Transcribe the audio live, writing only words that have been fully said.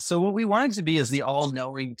So what we want it to be is the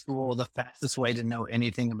all-knowing tool, the fastest way to know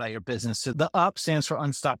anything about your business. So the UP stands for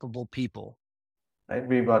Unstoppable People. Right?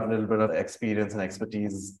 We've got a little bit of experience and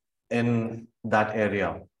expertise in that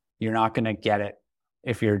area. You're not going to get it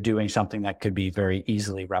if you're doing something that could be very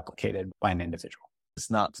easily replicated by an individual.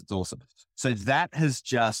 It's nuts. It's awesome. So that has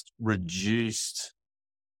just reduced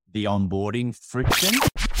the onboarding friction.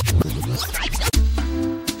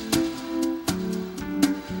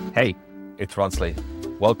 Hey, it's Ronsley.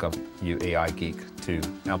 Welcome, you AI geek, to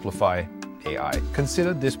Amplify AI.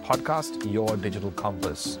 Consider this podcast your digital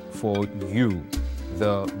compass for you,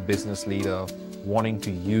 the business leader wanting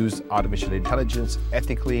to use artificial intelligence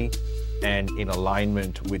ethically and in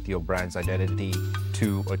alignment with your brand's identity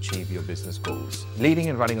to achieve your business goals. Leading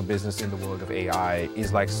and running a business in the world of AI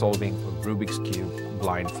is like solving a Rubik's Cube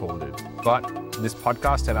blindfolded. But this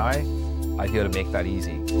podcast and I are here to make that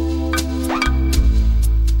easy.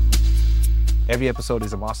 Every episode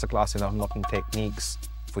is a masterclass in unlocking techniques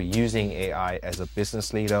for using AI as a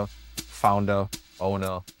business leader, founder,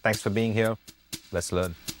 owner. Thanks for being here. Let's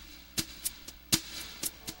learn.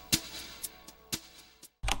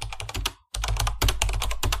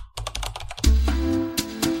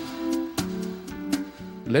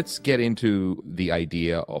 Let's get into the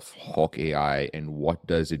idea of Hawk AI and what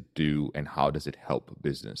does it do and how does it help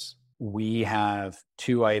business? We have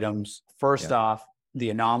two items. First off,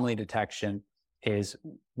 the anomaly detection is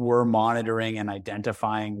we're monitoring and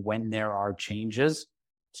identifying when there are changes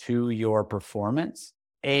to your performance,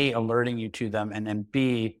 A, alerting you to them, and then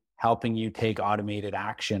B, helping you take automated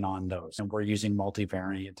action on those. And we're using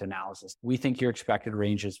multivariate analysis. We think your expected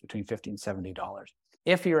range is between $50 and $70.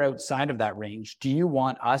 If you're outside of that range, do you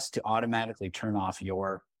want us to automatically turn off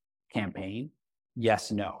your campaign?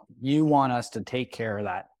 Yes, no. You want us to take care of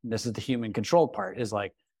that. This is the human control part, is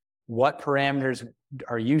like, what parameters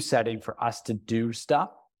are you setting for us to do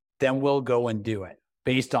stuff? Then we'll go and do it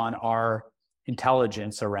based on our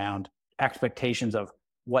intelligence around expectations of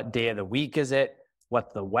what day of the week is it,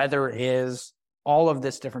 what the weather is, all of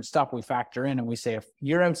this different stuff we factor in. And we say, if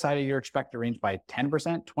you're outside of your expected range by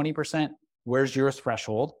 10%, 20%, where's your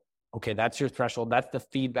threshold? Okay, that's your threshold. That's the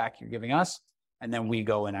feedback you're giving us. And then we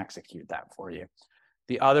go and execute that for you.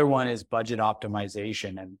 The other one is budget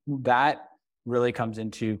optimization. And that really comes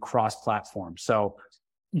into cross-platform. So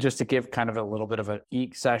just to give kind of a little bit of a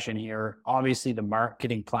geek session here, obviously the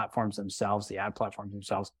marketing platforms themselves, the ad platforms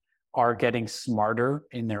themselves are getting smarter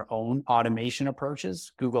in their own automation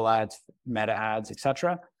approaches, Google Ads, Meta Ads, et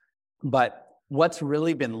cetera. But what's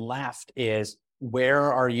really been left is,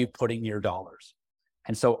 where are you putting your dollars?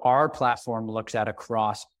 And so our platform looks at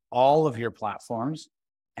across all of your platforms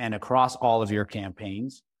and across all of your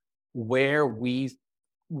campaigns, where we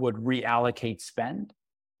would reallocate spend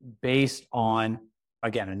based on,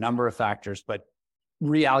 again, a number of factors, but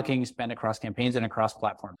reallocating spend across campaigns and across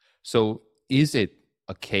platforms. So is it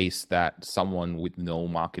a case that someone with no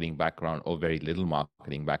marketing background or very little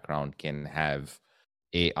marketing background can have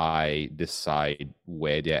AI decide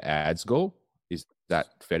where their ads go? Is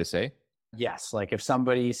that fair to say? Yes. Like if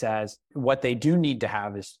somebody says what they do need to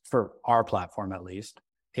have is, for our platform at least,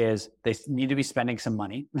 is they need to be spending some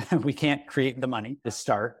money. We can't create the money to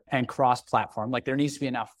start, and cross-platform. Like there needs to be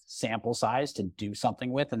enough sample size to do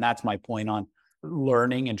something with. And that's my point on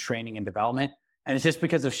learning and training and development. And it's just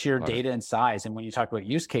because of sheer data and size. And when you talk about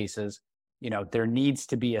use cases, there needs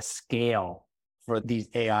to be a scale for these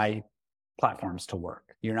AI platforms to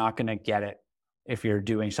work. You're not going to get it if you're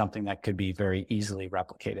doing something that could be very easily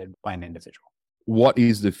replicated by an individual. What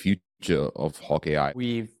is the future of Hawk AI?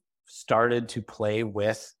 We've started to play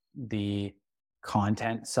with the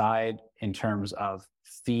content side in terms of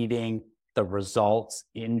feeding the results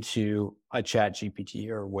into a ChatGPT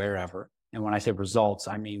or wherever. And when I say results,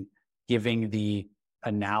 I mean giving the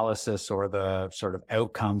analysis or the sort of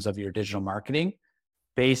outcomes of your digital marketing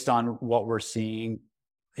based on what we're seeing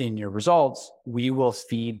in your results. We will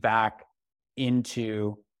feed back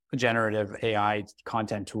into generative AI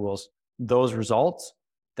content tools those results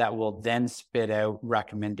that will then spit out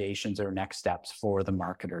recommendations or next steps for the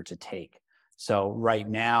marketer to take. So right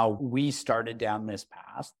now, we started down this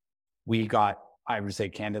path. I would say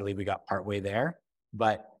candidly, we got partway there,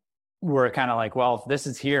 but we're kind of like, well, if this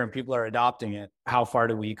is here and people are adopting it, how far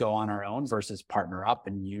do we go on our own versus partner up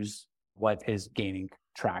and use what is gaining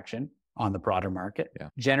traction on the broader market? Yeah.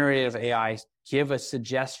 Generative AI give a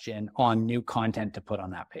suggestion on new content to put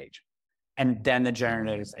on that page. And then the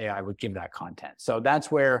generative AI would give that content. So that's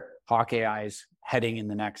where Hawk AI is heading in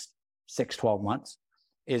the next 6-12 months,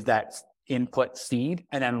 is that input seed.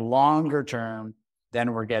 And then longer term,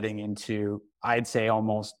 then we're getting into, I'd say,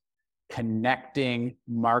 almost connecting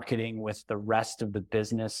marketing with the rest of the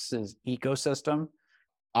business's ecosystem.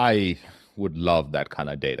 I would love that kind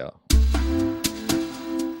of data.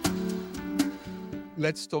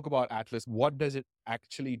 Let's talk about Atlas. What does it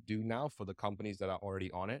actually do now for the companies that are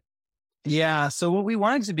already on it? Yeah. So what we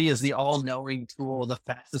want it to be is the all-knowing tool, the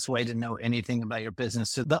fastest way to know anything about your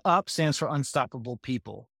business. So the UP stands for Unstoppable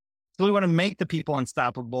People. So we want to make the people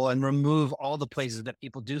unstoppable and remove all the places that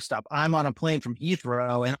people do stop. I'm on a plane from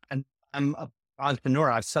Heathrow and I'm an entrepreneur.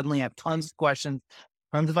 I suddenly have tons of questions,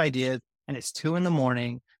 tons of ideas, and it's 2 a.m.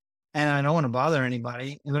 and I don't want to bother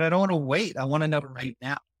anybody, but I don't want to wait. I want to know right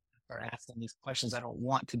now. Or asking these questions, I don't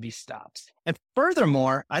want to be stopped. And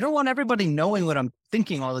furthermore, I don't want everybody knowing what I'm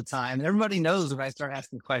thinking all the time. And everybody knows when I start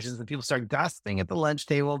asking questions and people start gossiping at the lunch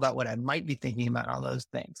table about what I might be thinking about, all those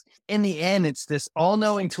things. In the end, it's this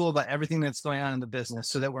all-knowing tool about everything that's going on in the business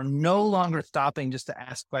so that we're no longer stopping just to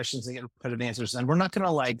ask questions and get repetitive answers. And we're not going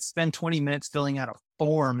to spend 20 minutes filling out a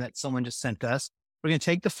form that someone just sent us. We're going to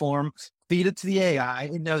take the form, feed it to the AI.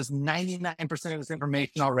 It knows 99% of this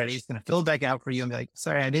information already. It's going to fill it back out for you and be like,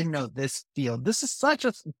 sorry, I didn't know this field. This is such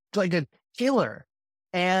a killer.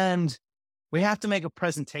 And we have to make a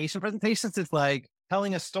presentation. Presentations is like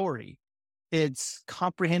telling a story. It's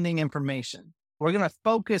comprehending information. We're going to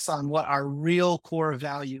focus on what our real core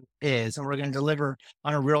value is, and we're going to deliver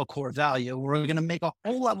on a real core value. We're going to make a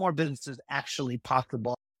whole lot more businesses actually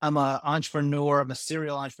possible. I'm an entrepreneur. I'm a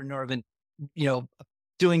serial entrepreneur. I've been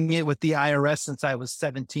doing it with the IRS since I was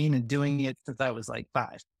 17 and doing it since I was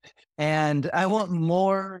 5. And I want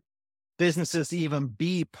more businesses to even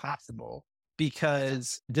be possible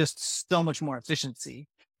because just so much more efficiency.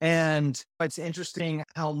 And it's interesting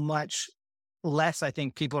how much less I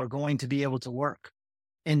think people are going to be able to work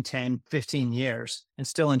in 10, 15 years and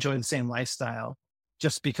still enjoy the same lifestyle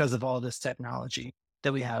just because of all this technology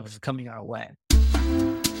that we have coming our way.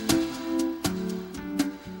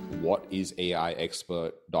 What is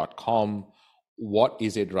AIexpert.com? What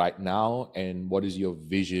is it right now? And what is your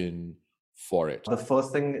vision for it? The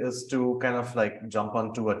first thing is to kind of jump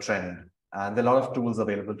onto a trend. And there are a lot of tools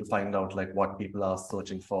available to find out what people are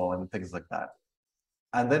searching for and things like that.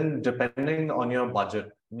 And then depending on your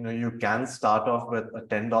budget, you can start off with a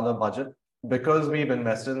 $10 budget. Because we've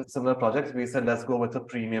invested in similar projects, we said, let's go with a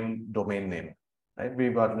premium domain name, right?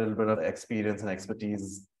 We've got a little bit of experience and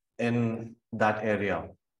expertise in that area.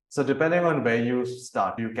 So depending on where you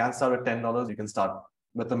start, you can start with $10, you can start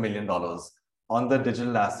with $1 million on the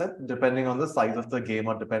digital asset, depending on the size of the game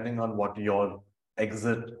or depending on what your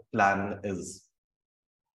exit plan is.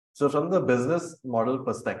 So from the business model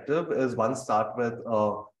perspective is one, start with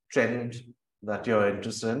a trend that you're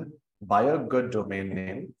interested in, buy a good domain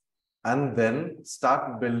name, and then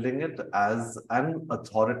start building it as an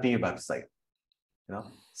authority website.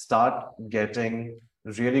 Start getting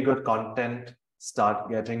really good content, start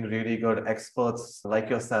getting really good experts like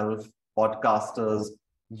yourself, podcasters,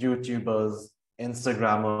 YouTubers,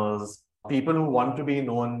 Instagrammers, people who want to be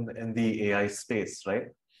known in the AI space, right?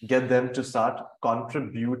 Get them to start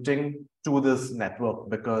contributing to this network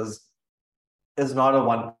because it's not a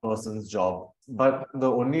one person's job. But the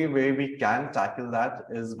only way we can tackle that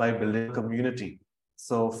is by building a community.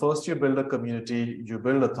 So first you build a community, you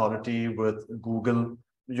build authority with Google,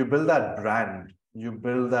 you build that brand, you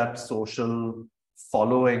build that social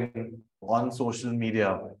following on social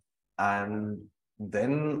media, and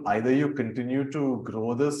then either you continue to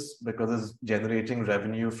grow this because it's generating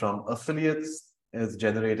revenue from affiliates, it's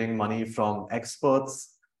generating money from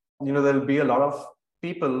experts. There'll be a lot of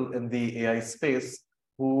people in the AI space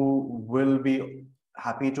who will be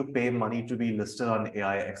happy to pay money to be listed on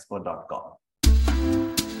AIexpert.com.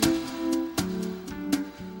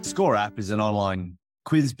 Score App is an online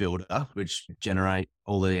quiz builder, which generate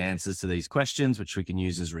all the answers to these questions, which we can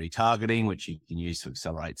use as retargeting, which you can use to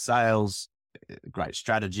accelerate sales. Great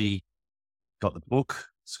strategy. Got the book,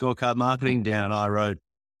 Scorecard Marketing. Dan and I wrote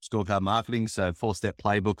Scorecard Marketing, so 4-step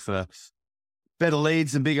playbook for better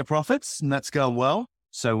leads and bigger profits, and that's going well.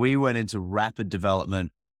 So we went into rapid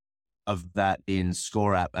development of that in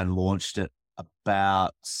Score App and launched it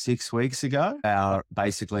about 6 weeks ago. Our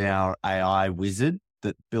AI wizard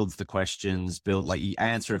that builds the questions, you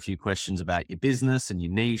answer a few questions about your business and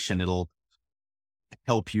your niche, and it'll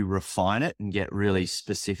help you refine it and get really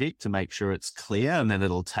specific to make sure it's clear. And then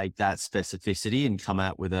it'll take that specificity and come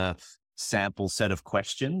out with a sample set of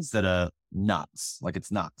questions that are nuts.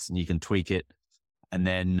 It's nuts, and you can tweak it. And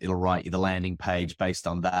then it'll write you the landing page based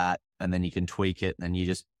on that. And then you can tweak it and you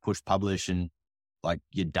just push publish and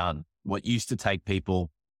you're done. What used to take people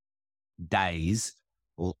days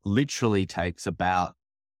literally takes about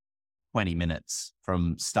 20 minutes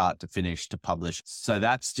from start to finish to publish. So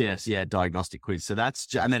that's just, diagnostic quiz. So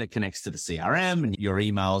and then it connects to the CRM, and your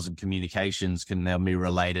emails and communications can now be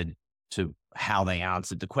related to how they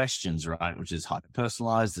answered the questions, right? Which is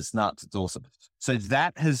hyper-personalized. It's nuts. It's awesome. So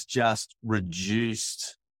that has just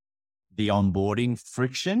reduced the onboarding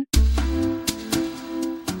friction.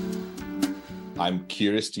 I'm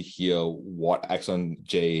curious to hear what Axon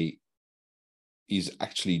J is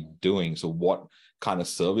actually doing. So what kind of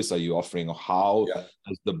service are you offering, or how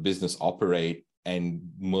does the business operate and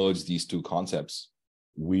merge these two concepts?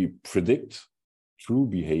 We predict true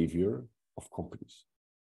behavior of companies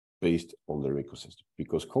based on their ecosystem,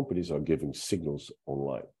 because companies are giving signals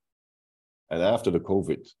online. And after the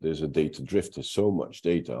COVID, there's a data drift. There's so much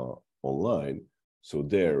data online. So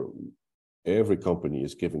every company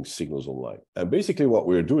is giving signals online. And basically what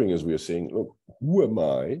we're doing is we're saying, look, who am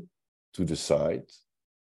I to decide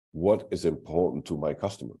what is important to my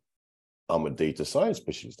customer? I'm a data science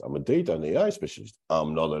specialist. I'm a data and AI specialist.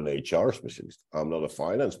 I'm not an HR specialist. I'm not a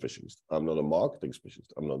finance specialist. I'm not a marketing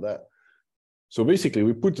specialist. I'm not that. So basically,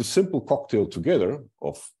 we put a simple cocktail together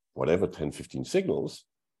of whatever, 10, 15 signals,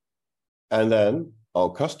 and then our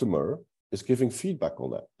customer is giving feedback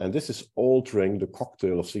on that. And this is altering the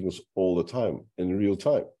cocktail of signals all the time, in real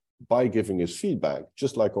time. By giving his feedback,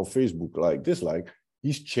 just like on Facebook, like, dislike,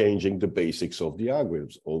 he's changing the basics of the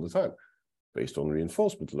algorithms all the time, based on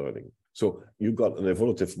reinforcement learning. So you've got an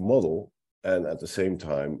evolutive model, and at the same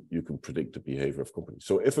time, you can predict the behavior of companies.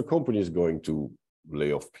 So if a company is going to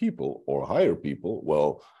lay off people or hire people,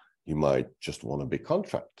 well, he might just want a big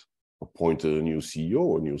contract, appoint a new CEO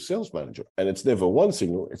or new sales manager. And it's never one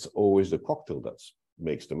signal, it's always the cocktail that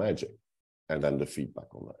makes the magic. And then the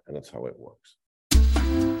feedback on that. And that's how it works.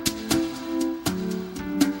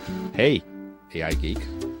 Hey, AI Geek.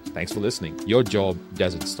 Thanks for listening. Your job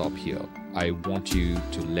doesn't stop here. I want you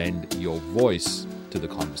to lend your voice to the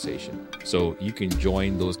conversation. So you can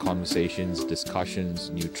join those conversations, discussions,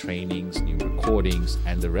 new trainings, new recordings,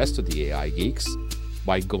 and the rest of the AI Geeks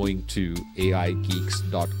by going to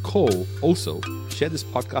aigeeks.co. Also, share this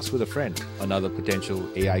podcast with a friend, another potential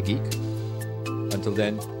AI geek. Until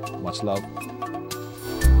then, much love.